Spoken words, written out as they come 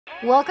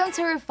Welcome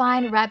to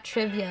Refined Rap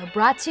Trivia,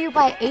 brought to you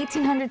by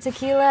 1800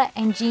 Tequila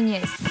and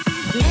Genius.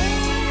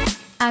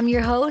 I'm your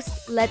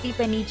host, Leti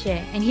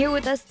Peniche, and here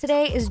with us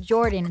today is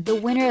Jordan, the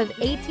winner of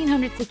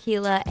 1800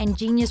 Tequila and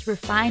Genius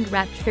Refined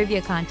Rap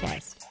Trivia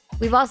Contest.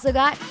 We've also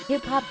got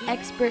hip-hop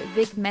expert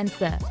Vic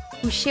Mensa,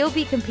 who she'll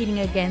be competing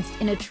against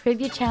in a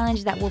trivia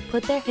challenge that will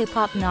put their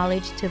hip-hop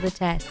knowledge to the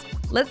test.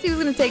 Let's see who's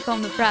gonna take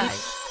home the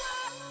prize.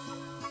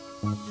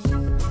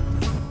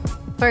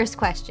 First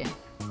question.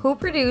 Who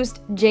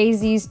produced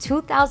Jay-Z's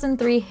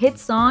 2003 hit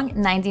song,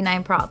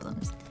 99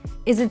 Problems?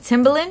 Is it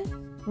Timbaland,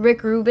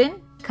 Rick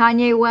Rubin,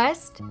 Kanye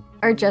West,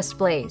 or Just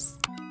Blaze?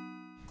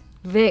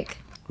 Vic.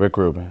 Rick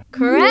Rubin.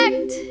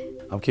 Correct.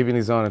 I'm keeping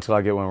these on until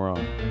I get one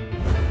wrong.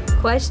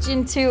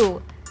 Question 2.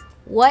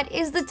 What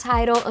is the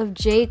title of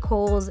J.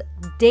 Cole's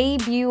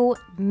debut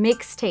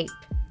mixtape?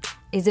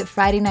 Is it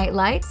Friday Night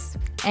Lights,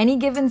 Any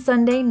Given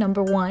Sunday,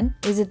 #1?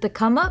 Is it The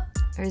Come Up,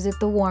 or is it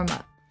The Warm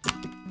Up?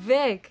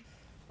 Vic.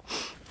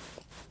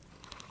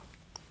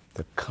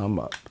 The Come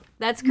Up.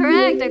 That's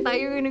correct. I thought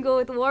you were gonna go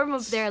with Warm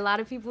Up there. A lot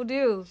of people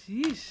do.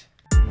 Sheesh.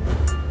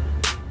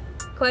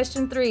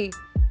 Question 3.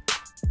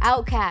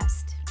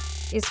 Outkast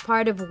is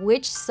part of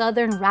which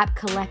Southern rap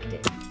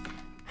collective?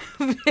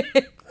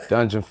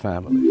 Dungeon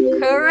Family.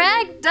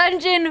 Correct,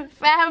 Dungeon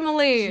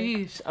Family.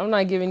 Sheesh. I'm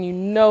not giving you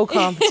no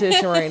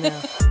competition right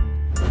now.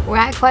 We're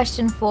at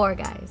question 4,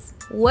 guys.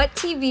 What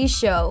TV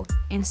show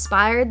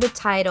inspired the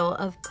title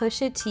of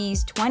Pusha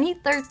T's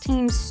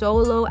 2013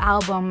 solo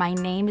album, My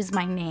Name Is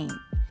My Name?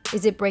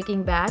 Is it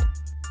Breaking Bad,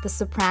 The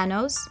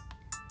Sopranos,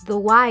 The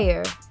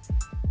Wire,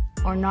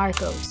 or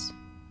Narcos?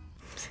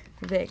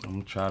 Vic. I'm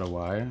gonna try The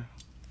Wire.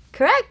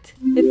 Correct.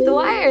 It's The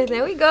Wire.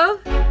 There we go.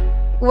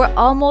 We're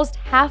almost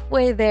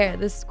halfway there.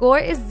 The score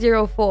is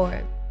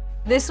 0-4.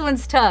 This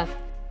one's tough.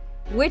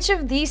 Which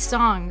of these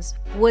songs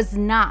was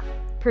not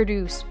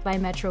produced by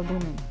Metro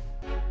Boomin?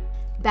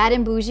 Bad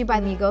and Bougie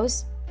by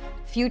Migos,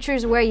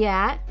 Future's Where Ya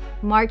At,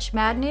 March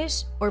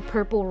Madness, or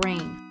Purple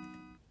Rain?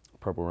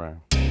 Purple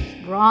Rain.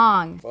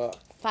 Wrong.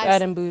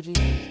 Bad and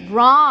Bougie.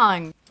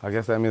 Wrong. I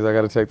guess that means I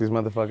gotta take these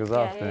motherfuckers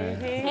off then.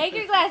 Take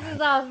your glasses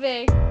off,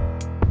 Vic.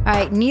 All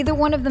right, neither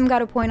one of them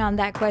got a point on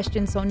that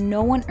question, so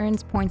no one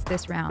earns points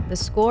this round. The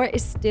score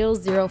is still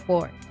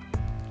 0-4.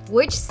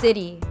 Which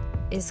city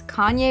is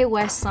Kanye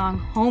West's song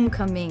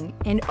Homecoming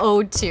an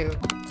ode to?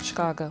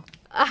 Chicago.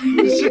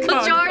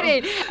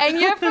 Jordan, and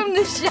you're from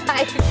the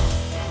Chi.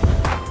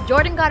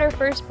 Jordan got her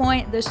first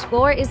point. The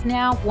score is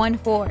now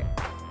 1-4.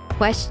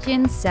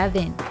 Question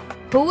 7.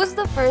 Who was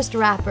the first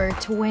rapper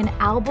to win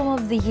Album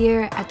of the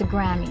Year at the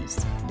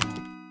Grammys?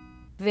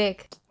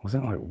 Vic.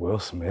 Wasn't it like Will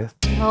Smith?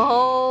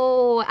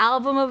 No,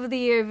 Album of the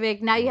Year,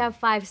 Vic. Now you have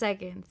 5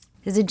 seconds.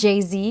 Is it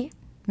Jay-Z,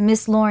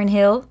 Miss Lauryn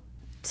Hill,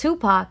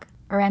 Tupac,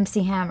 or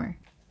MC Hammer?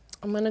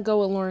 I'm gonna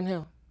go with Lauryn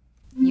Hill.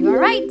 You are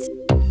right.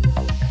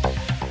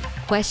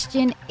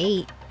 Question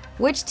 8.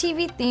 Which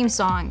TV theme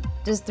song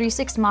does 3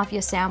 6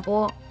 Mafia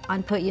sample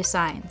on Put Your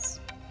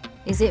Signs?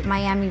 Is it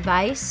Miami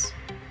Vice,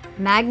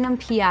 Magnum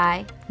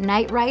P.I.,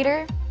 Knight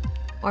Rider,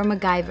 or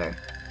MacGyver?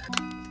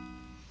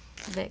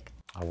 Vic.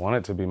 I want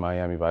it to be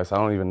Miami Vice. I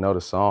don't even know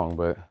the song,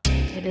 but...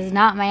 It is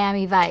not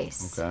Miami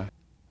Vice. Okay.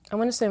 I'm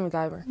gonna say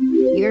MacGyver.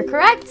 You're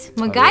correct.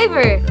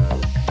 MacGyver.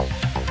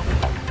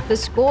 The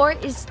score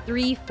is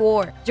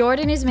 3-4.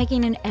 Jordan is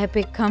making an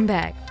epic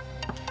comeback.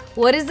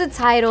 What is the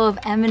title of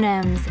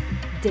Eminem's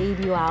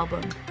debut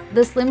album?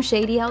 The Slim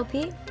Shady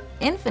LP,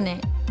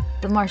 Infinite,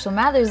 the Marshall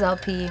Mathers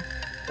LP,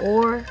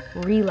 or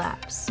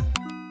Relapse?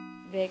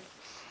 Vic.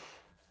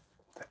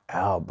 The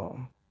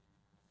album.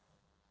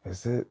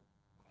 Is it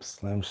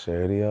Slim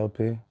Shady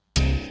LP?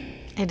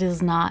 It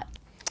is not.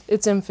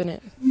 It's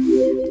Infinite.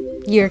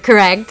 You're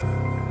correct.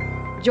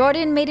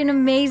 Jordan made an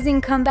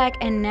amazing comeback,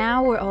 and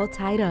now we're all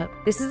tied up.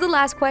 This is the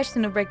last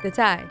question to break the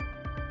tie.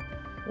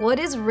 What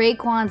is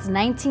Raekwon's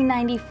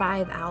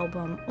 1995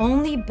 album,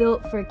 Only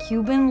Built for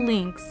Cuban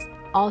Links,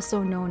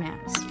 also known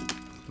as?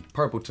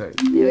 Purple Tape.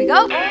 There we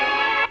go.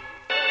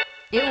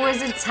 It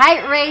was a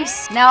tight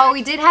race. Now,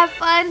 we did have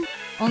fun.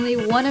 Only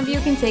one of you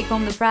can take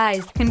home the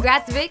prize.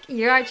 Congrats, Vic.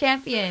 You're our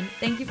champion.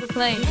 Thank you for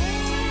playing.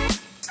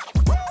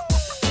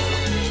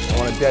 I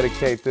want to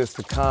dedicate this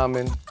to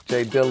Common,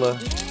 J Dilla,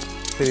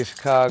 City of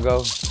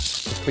Chicago.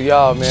 It's for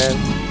y'all,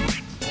 man.